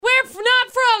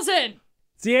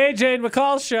It's the AJ and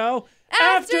McCall show.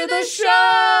 After the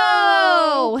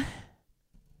show!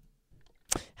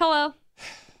 Hello.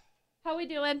 How we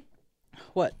doing?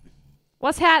 What?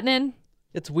 What's happening?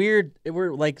 It's weird.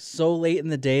 We're like so late in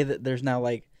the day that there's now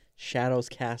like shadows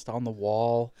cast on the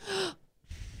wall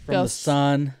from Ghosts. the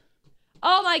sun.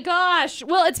 Oh my gosh.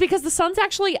 Well, it's because the sun's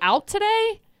actually out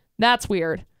today. That's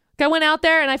weird. I went out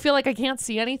there and I feel like I can't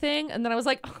see anything. And then I was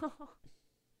like, oh,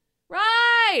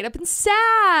 right. I've been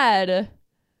sad.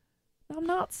 I'm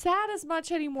not sad as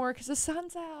much anymore because the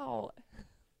sun's out.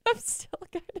 I'm still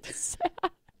kind of sad.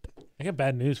 I got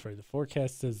bad news for you. The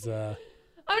forecast is I'm going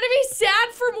to be sad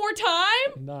for more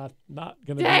time? not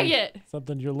going to Dang be it.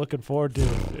 something you're looking forward to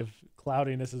if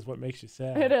cloudiness is what makes you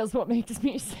sad. It is what makes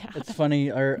me sad. It's funny.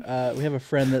 We have a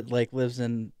friend that like lives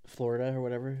in Florida or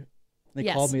whatever. They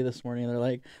Yes. called me this morning and they're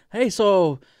like, "Hey,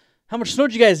 so how much snow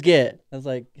did you guys get?" I was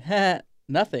like,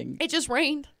 nothing. It just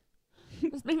rained.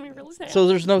 It made me really sad. So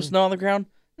there's no snow on the ground?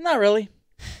 Not really.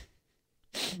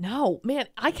 No, man,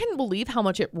 I can't believe how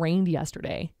much it rained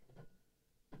yesterday.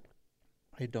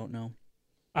 I don't know.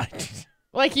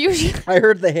 Like usually. I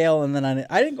heard the hail and then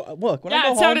I didn't go. Look, when I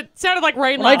go it home, sounded like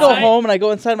rain when I last go night. home and I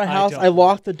go inside my house, don't. I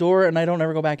lock the door and I don't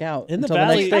ever go back out In the until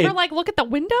valley- the next day. Ever like look at the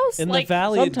windows? In like, the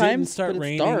valley, it didn't sometimes, start but it's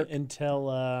raining dark. until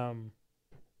time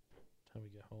we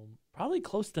get home. Probably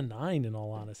close to 9, in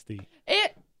all honesty.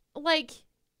 It like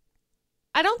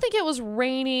I don't think it was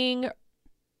raining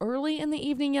early in the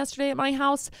evening yesterday at my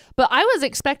house, but I was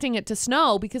expecting it to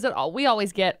snow because we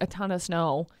always get a ton of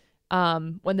snow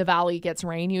when the valley gets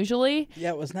rain usually. Yeah,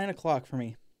 it was 9 o'clock for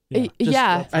me.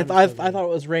 Yeah. I thought it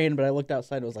was rain, but I looked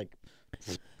outside and it was like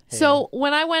hail. So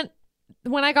when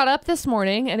I got up this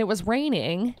morning and it was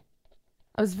raining,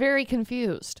 I was very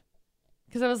confused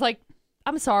because I was like,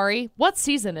 I'm sorry, what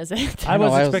season is it? I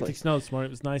was I was expecting like- snow this morning.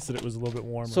 It was nice that it was a little bit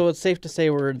warmer. So it's safe to say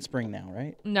we're in spring now,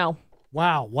 right? No.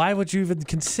 wow, why would you even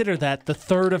consider that the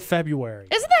 3rd of February?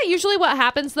 Isn't that usually what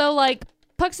happens though? Like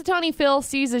Puxatawny Phil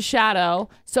sees his shadow,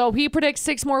 so he predicts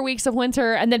 6 more weeks of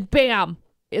winter, and then bam,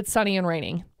 it's sunny and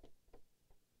raining.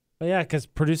 Well, yeah, because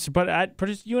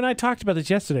you and I talked about this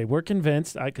yesterday. We're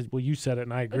convinced, you said it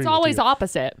and I agree It's with always you,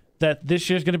 opposite. that this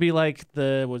year's going to be like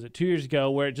 2 years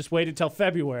ago where it just waited till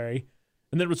February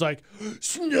and then it was like,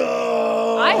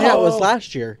 snow! Yeah, it was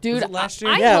last year. Dude, Was it last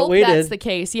year? I Yeah, it hope waited. that's the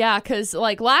case. Yeah, because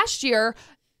like last year,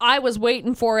 I was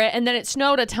waiting for it, and then it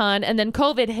snowed a ton, and then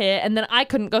COVID hit, and then I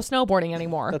couldn't go snowboarding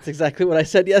anymore. That's exactly what I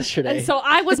said yesterday. And so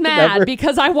I was mad Remember?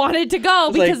 because I wanted to go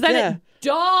was like, because then yeah. it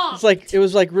dumped. It's like it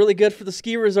was like really good for the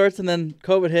ski resorts, and then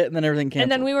COVID hit, and then everything canceled.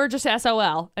 And then we were just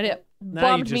SOL, and it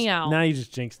bummed me out. Now you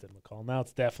just jinxed it, McCall. Now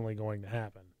it's definitely going to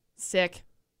happen. Sick.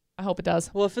 I hope it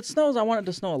does. Well, if it snows, I want it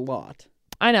to snow a lot.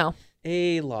 I know.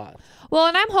 A lot. Well,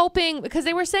 and I'm hoping because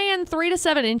they were saying 3 to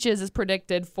 7 inches is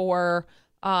predicted for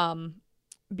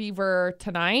Beaver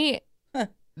tonight,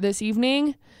 this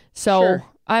evening. So Sure.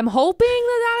 I'm hoping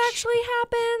that actually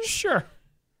happens. Sure.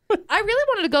 I really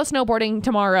wanted to go snowboarding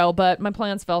tomorrow, but my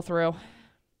plans fell through.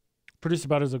 Producer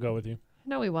Butterz will go with you.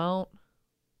 No, he won't.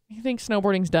 He thinks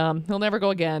snowboarding's dumb. He'll never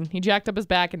go again. He jacked up his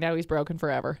back and now he's broken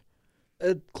forever.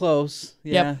 Close.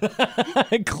 Yeah.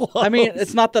 Close. I mean,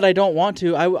 it's not that I don't want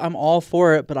to. I'm all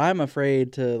for it, but I'm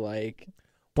afraid to like.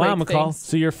 wow, break McCall. things.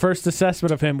 So your first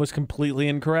assessment of him was completely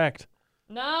incorrect.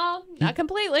 No, not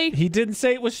completely. He didn't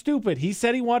say it was stupid. He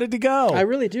said he wanted to go. I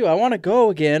really do. I want to go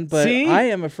again, but See? I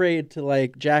am afraid to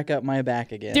like jack up my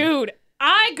back again. Dude,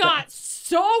 I got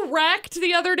so wrecked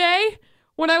the other day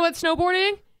when I went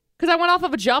snowboarding because I went off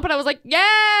of a jump and I was like,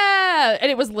 yeah.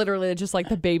 And it was literally just like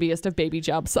the babiest of baby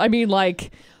jumps. I mean,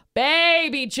 like,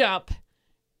 baby jump.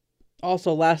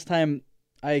 Also, last time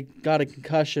I got a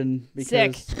concussion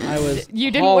because Sick. I was.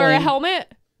 You didn't wear a hauling-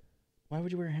 helmet? Why would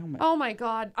you wear a helmet? Oh my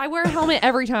God. I wear a helmet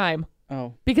every time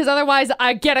Oh, because otherwise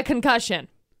I get a concussion.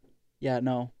 yeah,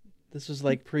 no. This was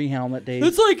like pre-helmet days.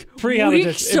 It's like Pre-helmet. weak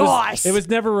It sauce. was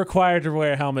never required to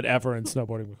wear a helmet ever in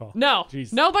snowboarding, McCall. No,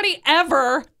 Jeez. nobody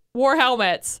ever wore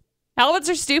helmets. Helmets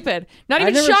are stupid. Not I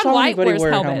even never Shaun saw White anybody wears wear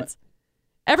a helmets. helmet.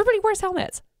 Everybody wears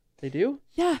helmets. They do?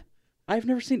 Yeah. I've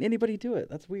never seen anybody do it.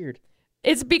 That's weird.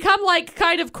 It's become like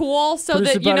kind of cool so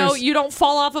Producer that, you know, Butterz. you don't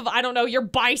fall off of, I don't know, your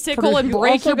bicycle and You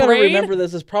break also your gotta brain. remember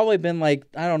this has probably been like,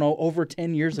 I don't know, over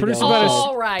 10 years ago. Producer Butterz.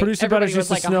 All right. Producer Everybody Butterz was used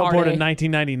to like a hard snowboard A. in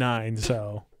 1999,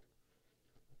 so.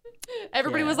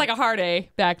 Everybody Yeah. was like a hard A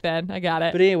back then. I got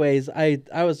it. But anyways, I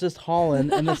was just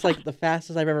hauling, and it's like the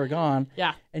fastest I've ever gone.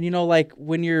 Yeah. And you know, like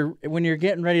when you're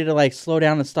getting ready to like slow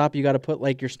down and stop, you got to put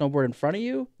like your snowboard in front of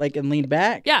you, like and lean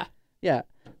back. Yeah. Yeah.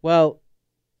 Well,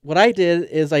 what I did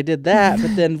is I did that,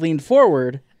 but then leaned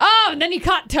forward. Oh, and then you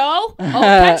caught toe. Oh,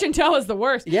 catching toe is the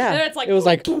worst. Yeah. And then it's like, it was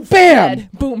like, bam! bam!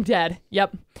 Boom, dead.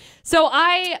 Yep. So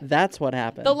That's what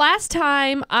happened. the last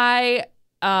time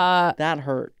that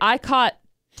hurt. I caught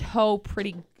toe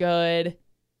pretty good.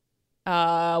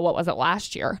 What was it,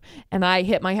 last year? And I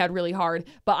hit my head really hard,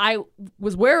 but I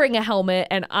was wearing a helmet,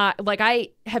 and I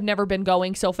have never been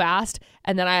going so fast,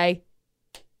 and then I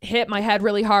hit my head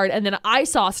really hard, and then I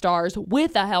saw stars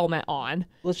with a helmet on.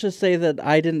 Let's just say that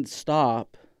I didn't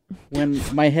stop when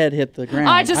my head hit the ground.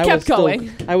 I just kept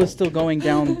going. I was still going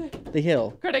down the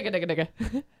hill.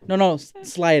 No,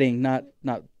 sliding, not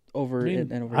over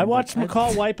it and over. I watched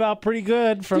McCall wipe out pretty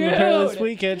good from the Perilous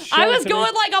Weekend. I was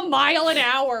going like a mile an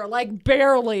hour, like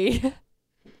barely.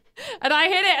 And I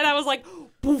hit it, and I was like,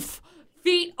 poof,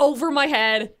 feet over my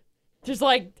head. Just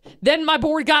like, then my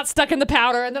board got stuck in the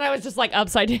powder, and then I was just like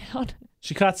upside down.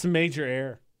 She caught some major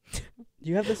air. Do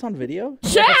you have this on video?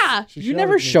 Yeah. You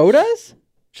never showed us?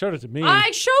 Showed it to me.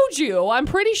 I showed you, I'm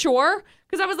pretty sure.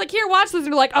 Because I was like, here, watch this. And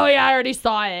you're like, oh yeah, I already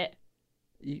saw it.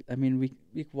 I mean, we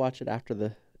can watch it after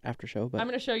the after show, but I'm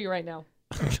going to show you right now.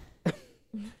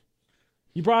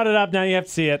 You brought it up, now you have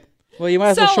to see it. Well, you might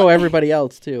as well show everybody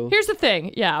else too. Here's the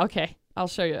thing. Yeah, okay. I'll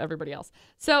show you everybody else.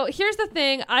 So here's the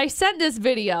thing. I sent this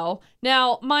video.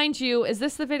 Now, mind you, is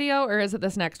this the video or is it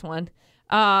this next one?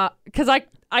 Because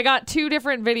I got two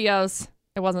different videos.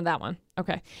 It wasn't that one.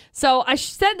 Okay. So I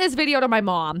sent this video to my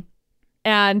mom,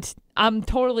 and I'm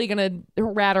totally going to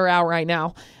rat her out right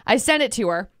now. I sent it to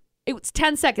her. It was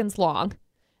 10 seconds long.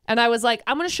 And I was like,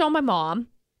 I'm going to show my mom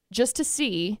just to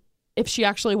see if she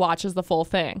actually watches the full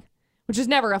thing, which is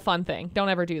never a fun thing. Don't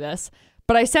ever do this.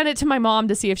 But I sent it to my mom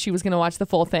to see if she was going to watch the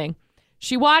full thing.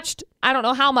 She watched, I don't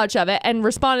know how much of it, and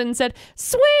responded and said,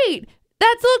 sweet,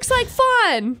 that looks like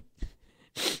fun.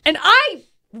 And I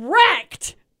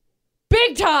wrecked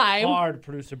big time. Hard,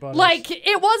 Producer Butterz. Like,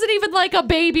 it wasn't even like a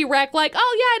baby wreck. Like,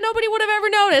 oh yeah, nobody would have ever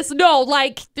noticed. No,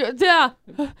 like, yeah.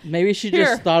 Maybe she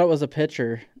just thought it was a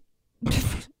picture.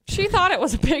 She thought it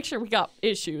was a picture. We got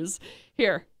issues.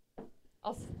 Here.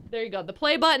 There you go. The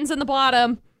play button's in the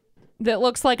bottom. That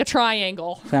looks like a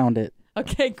triangle. Found it.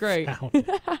 Okay, great.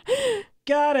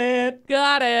 Got it.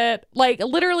 Got it. Like,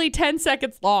 literally 10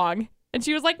 seconds long. And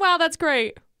she was like, wow, that's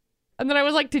great. And then I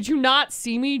was like, did you not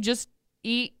see me just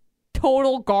eat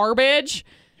total garbage?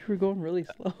 You were going really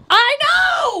slow. I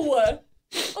know!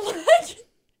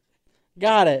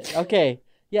 Got it. Okay.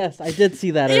 Yes, I did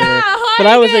see that earlier. Yeah, but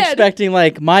I was expecting,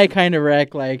 like, my kind of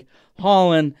wreck, like,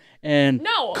 hauling and...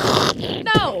 No.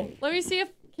 Let me see if...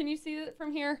 Can you see it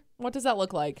from here? What does that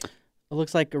look like? It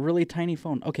looks like a really tiny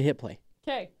phone. Okay, hit play.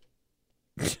 Okay.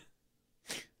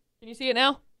 Can you see it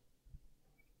now?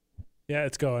 Yeah,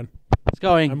 it's going. It's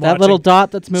going. I'm that watching. little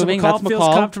dot that's moving, So McCall that's feels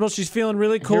McCall. comfortable. She's feeling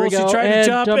really cool. She Here we go. tried to And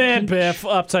jump jump. and biff,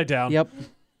 upside down. Yep.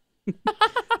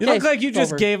 You look like you it's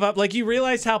just over. gave up. Like, you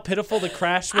realized how pitiful the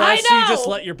crash was. I So you know. just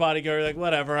let your body go. You're like,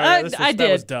 whatever. I That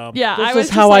did. was dumb. Yeah, This I is was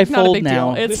just how like, I not a fold big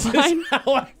now. deal. It's This fine. is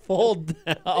how I fold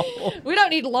now. We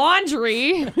don't need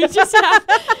laundry. We just have...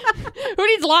 Who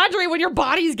needs laundry when your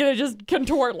body's going to just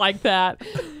contort like that?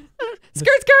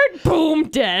 Skirt, boom,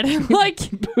 dead. Like,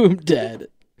 Boom, dead.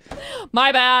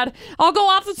 my bad. I'll go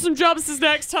off with some jumps this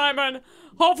next time, and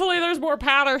hopefully there's more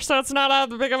powder, so it's not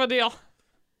that big of a deal.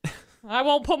 I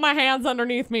won't put my hands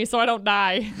underneath me so I don't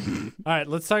die. All right,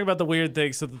 let's talk about the weird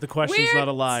things so that the question's Weird not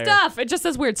a liar. stuff. It just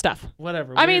says weird stuff.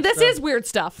 Whatever. I mean, weird this stuff. is weird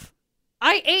stuff.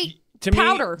 I ate To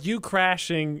powder. me, you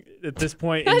crashing at this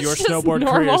point in That's your just snowboard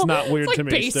career normal. is not weird It's to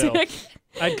like me basic.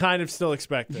 still. I'd kind of still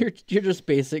expect it. You're just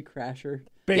basic crasher.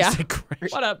 Basic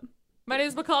crash. What up? My name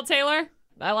is McCall Taylor.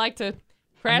 I like to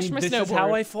crash my this snowboard. is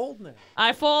how I fold now.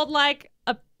 I fold like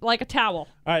a towel.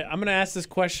 All right, I'm going to ask this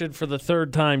question for the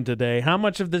third time today. How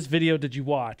much of this video did you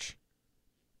watch?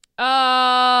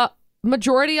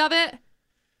 Majority of it.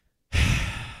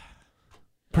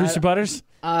 Producer Butterz?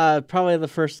 Probably the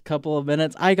first couple of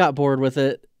minutes. I got bored with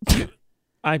it.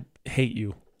 I hate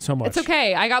you so much. It's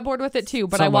okay. I got bored with it too,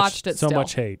 but So I much- watched it so still.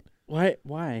 much hate.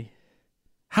 Why?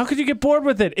 How could you get bored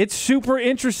with it? It's super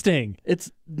interesting.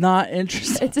 It's not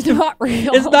interesting. It's not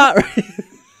real. It's not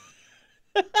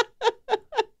right.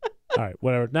 All right,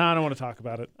 whatever. No, I don't want to talk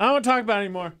about it. I don't want to talk about it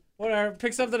anymore. Whatever.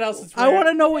 Pick something else that's I weird. want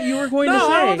to know what you were going to No,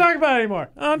 say. I don't want to talk about it anymore.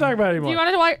 I don't want to talk about it Do anymore.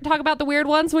 you want to talk about the weird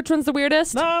ones? Which one's the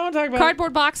weirdest? No, I don't want to talk about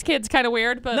Cardboard Box Kid's kind of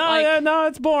weird, but it. No, like yeah, no,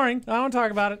 it's boring. I don't want to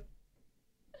talk about it.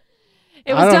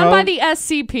 it I was don't done by know. the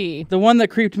SCP. The one that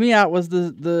creeped me out was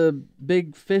the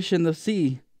big fish in the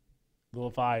sea.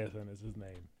 Leviathan is his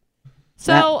name.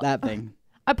 So that thing.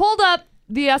 I pulled up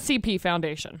the SCP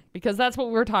Foundation because that's what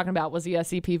we were talking about was the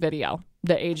SCP video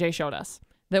that AJ showed us.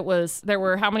 There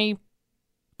were how many?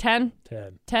 10?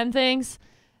 10. 10 things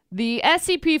The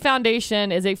SCP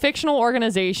Foundation is a fictional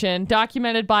organization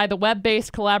documented by the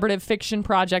web-based collaborative fiction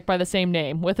project by the same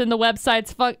name. Within the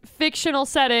website's fictional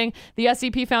setting, the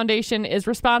SCP Foundation is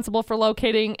responsible for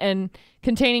locating and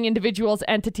containing individuals,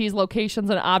 entities, locations,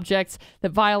 and objects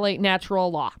that violate natural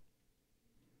law.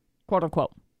 Quote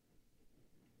unquote.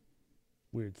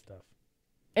 Weird stuff.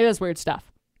 It is weird stuff.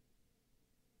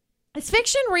 Is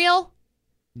fiction real?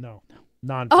 No.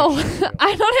 Non-fiction. Oh, is real.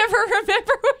 I don't ever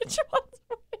remember which one's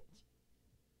which.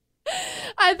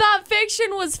 I thought fiction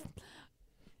was...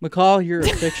 McCall, you're a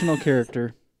fictional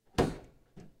character.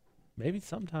 Maybe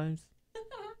sometimes.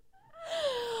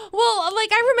 Well, like,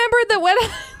 I remembered that when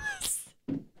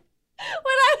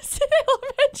I was in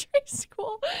elementary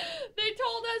school, they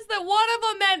told us that one of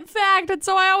them meant fact, and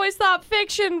so I always thought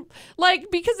fiction, like,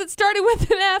 because it started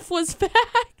with an F, was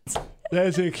fact.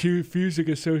 That's a confusing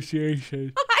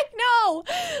association. I know.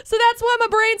 So that's why my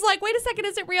brain's like, wait a second,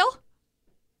 is it real?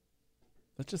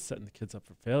 That's just setting the kids up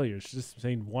for failure. It's just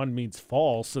saying one means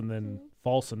false and then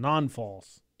false and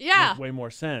non-false. Yeah. Makes way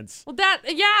more sense. Well,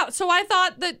 so I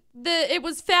thought that it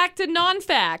was fact and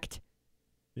non-fact.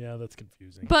 Yeah, that's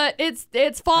confusing. But it's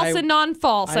false and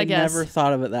non-false, I guess. I never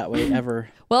thought of it that way, ever.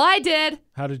 Well, I did.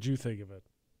 How did you think of it?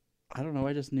 I don't know.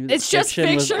 I just knew that It's just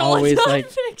fiction was fictional. always It's not like,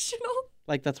 fictional.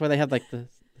 like that's why they had like the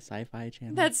sci-fi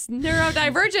channel. That's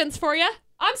neurodivergence for you.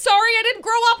 I'm sorry, I didn't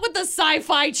grow up with the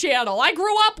Sci-Fi Channel. I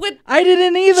grew up with I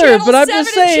didn't either, Channel but I'm 7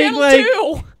 just and saying, Channel like,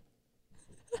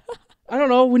 2. I don't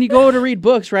know. When you go to read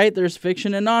books, right? There's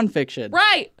fiction and nonfiction.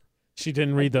 Right. She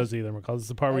didn't read those either, McCall. This is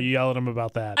the part where you yell at him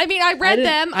about that. I mean, I read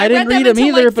them. I didn't read them them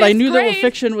until, either, like, but I 5th knew grade. that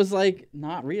fiction was like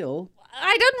not real.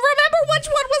 I didn't remember which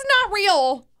one was not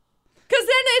real. Because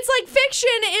then it's like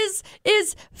fiction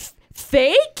is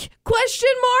fake? Question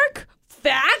mark?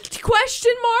 Fact?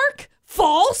 Question mark?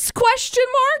 False? Question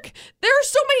mark? There are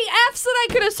so many F's that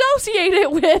I could associate it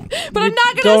with, but I'm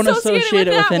not going to associate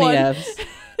it with that any one. F's.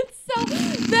 So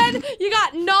then you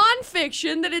got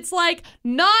nonfiction that it's like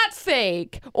not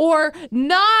fake or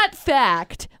not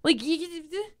fact. Like, see?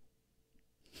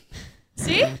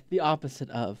 The opposite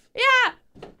of. Yeah.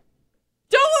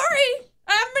 Don't worry.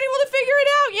 I haven't been able to figure it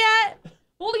out yet.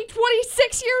 Only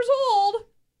 26 years old.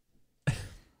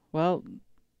 Well,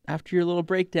 after your little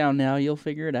breakdown now, you'll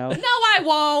figure it out. No, I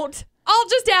won't. I'll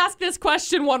just ask this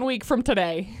question 1 week from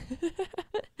today.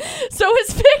 So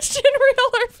is fiction real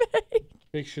or fake?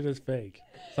 Fiction is fake.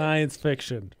 Science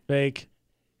fiction. Fake.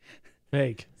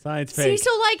 Fake. Science fake. See, so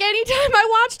like anytime I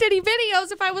watched any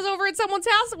videos, if I was over at someone's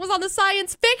house that was on the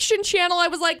science fiction channel, I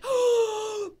was like,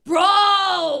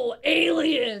 bro,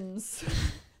 aliens.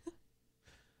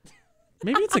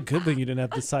 Maybe it's a good thing you didn't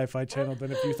have the Sci-Fi Channel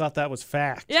then if you thought that was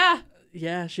fact. Yeah.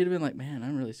 Yeah, she'd have been like, man,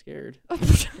 I'm really scared.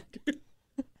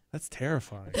 That's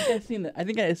terrifying. I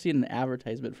think I seen an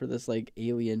advertisement for this like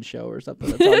alien show or something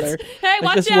that's on there. Hey, Like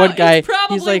watch this out. one guy, It's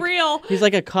probably he's like, real. He's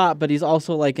like a cop, but he's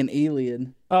also like an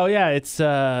alien. Oh, yeah, it's,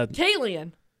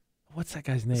 Kalian. what's that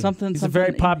guy's name? Something- He's something a very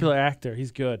alien. popular actor.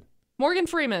 He's good. Morgan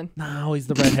Freeman. No, he's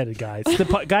the redheaded guy. It's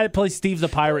the guy that plays Steve the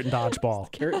Pirate in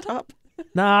Dodgeball. Carrot Top?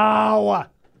 No!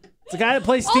 It's the guy that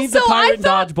plays Steve the Also, Pirate I in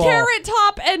thought Dodgeball. Carrot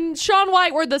Top and Shaun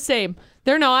White were the same.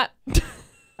 They're not.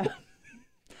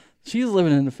 She's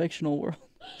living in a fictional world.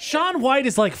 Shaun White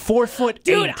is like 4'8".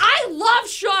 Dude, I love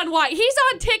Shaun White. He's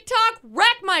on TikTok.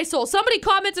 Wreck my soul. Somebody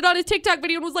commented on his TikTok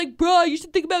video and was like, bro, you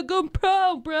should think about going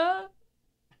pro, bro.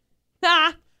 Ah.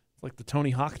 It's like the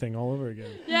Tony Hawk thing all over again.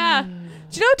 Yeah.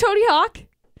 Do you know Tony Hawk?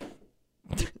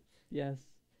 Yes.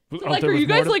 Like, are you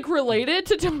guys like related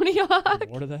to Tony Hawk?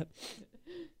 More to that?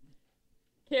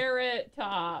 Carrot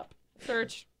Top.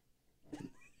 Search.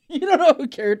 You don't know who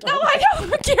Carrot Top No, I know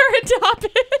who Carrot Top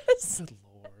is. Good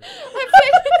Lord. I'm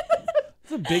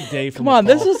It's a big day for Come on, McCall.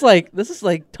 this is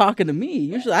like talking to me.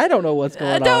 Usually I don't know what's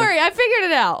going on. Don't worry, I figured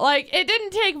it out. Like, it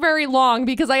didn't take very long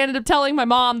because I ended up telling my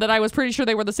mom that I was pretty sure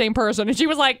they were the same person. And she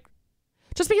was like,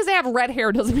 just because they have red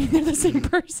hair doesn't mean they're the same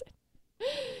person.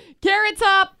 Carrot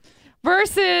Top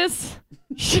versus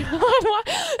Shaun White.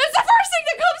 It's the first thing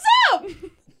that comes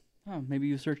up. Oh, maybe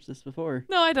you searched this before.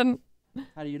 No, I didn't.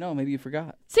 How do you know? Maybe you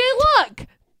forgot. See, look.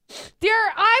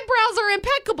 Their eyebrows are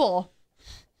impeccable.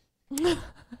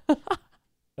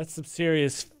 That's some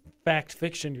serious fact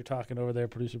fiction you're talking over there,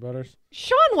 Producer Butterz.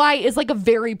 Shaun White is like a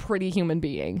very pretty human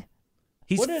being.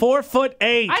 He's What did-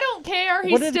 4'8". I don't care.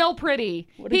 He's What did- still pretty.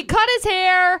 what He did- cut his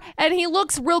hair and he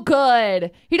looks real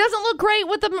good. He doesn't look great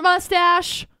with the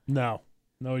mustache. No,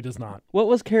 he does not. What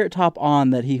was Carrot Top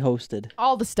on that he hosted?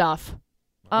 All the stuff.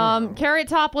 Oh. Carrot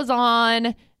Top was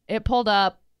on. It pulled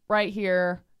up right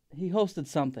here. He hosted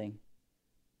something.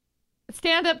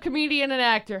 Stand-up comedian and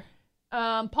actor.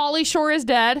 Pauly Shore is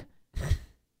dead.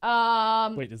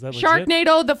 Wait, is that legit?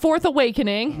 Sharknado: The Fourth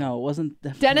Awakening. No, it wasn't.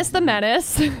 Definitely Dennis the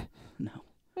Menace. No.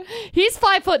 He's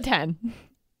 5'10".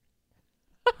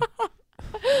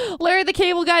 Larry the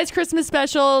Cable Guy's Christmas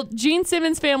Special. Gene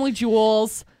Simmons' Family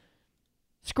Jewels.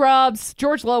 Scrubs.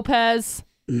 George Lopez.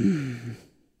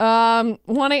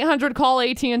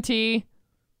 1-800-CALL-AT&T.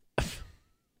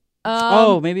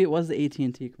 Maybe it was the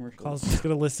AT&T commercial. Carl's just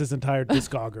gonna list his entire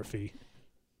discography.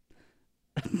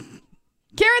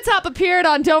 Carrot Top appeared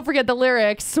on Don't Forget the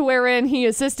Lyrics, wherein he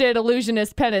assisted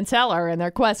illusionist Penn and Teller in their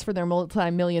quest for their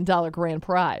multi-million-dollar grand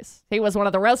prize. He was one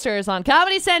of the roasters on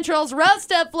Comedy Central's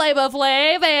Roast of Flava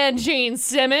Flav and Gene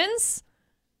Simmons.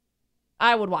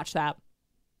 I would watch that.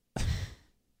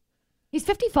 He's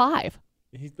 55.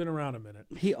 He's been around a minute.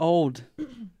 He old.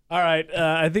 All right,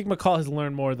 I think McCall has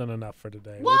learned more than enough for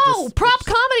today. Whoa, prop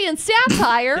comedy and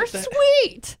satire.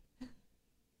 Sweet.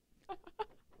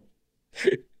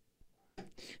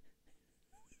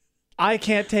 I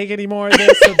can't take any more of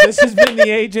this, so this has been the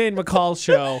AJ and McCall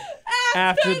show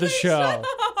after the show.